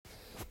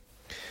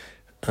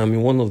I'm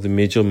in one of the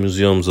major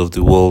museums of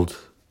the world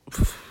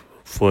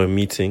for a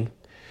meeting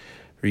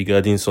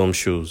regarding some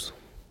shows,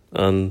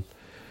 and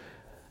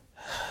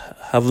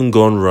haven't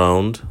gone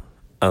round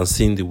and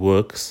seen the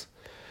works,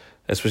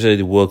 especially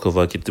the works of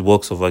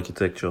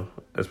architecture,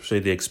 especially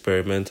the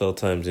experimental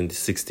times in the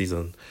 60s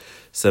and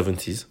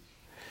 70s.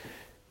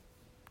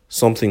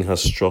 Something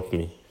has struck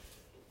me.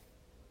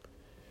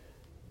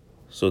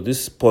 So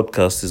this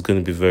podcast is going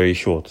to be very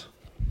short,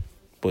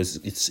 but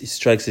it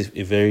strikes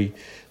a very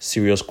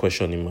serious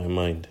question in my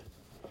mind.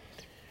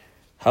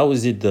 How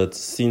is it that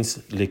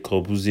since Le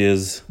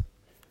Corbusier's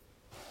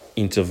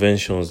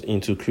interventions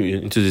into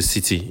the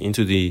city,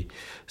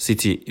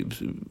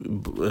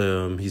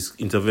 his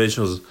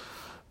interventions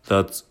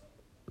that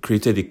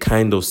created a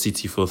kind of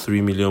city for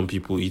 3 million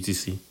people,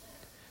 etc.,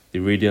 the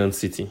Radiant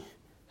City,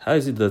 how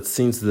is it that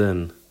since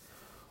then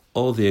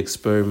all the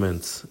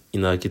experiments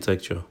in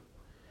architecture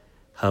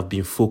have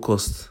been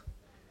focused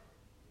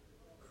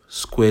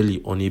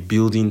squarely on a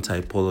building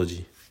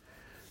typology,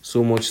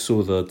 so much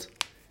so that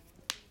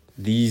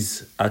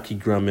these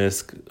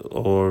archigramesque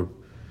or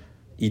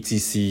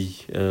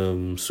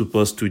etc.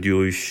 Super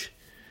studio-ish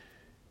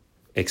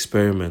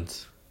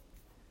experiments,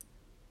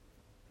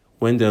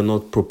 when they're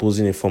not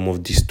proposing a form of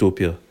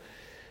dystopia,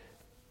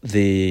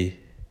 they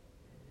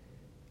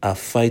are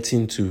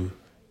fighting to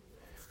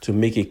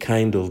make a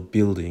kind of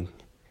building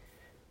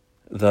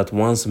that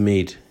once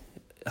made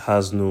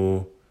has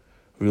no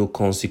real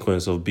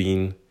consequence of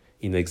being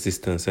in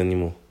existence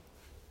anymore.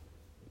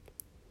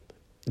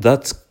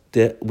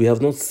 We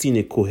have not seen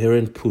a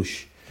coherent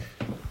push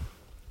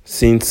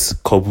since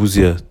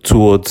Corbusier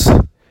towards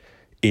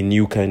a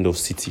new kind of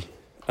city.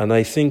 And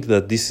I think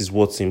that this is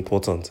what's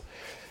important.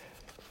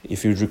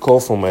 If you recall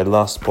from my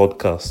last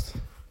podcast,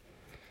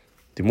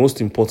 the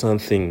most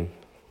important thing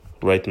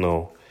right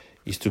now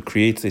is to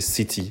create a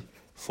city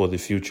for the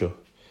future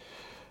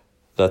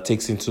that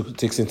takes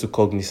into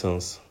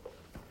cognizance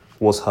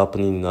what's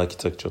happening in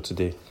architecture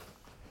today.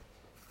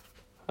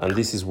 And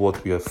this is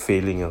what we are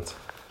failing at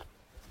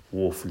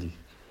woefully.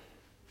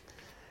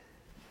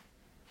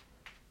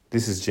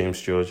 This is James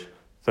George.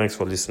 Thanks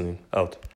for listening. Out.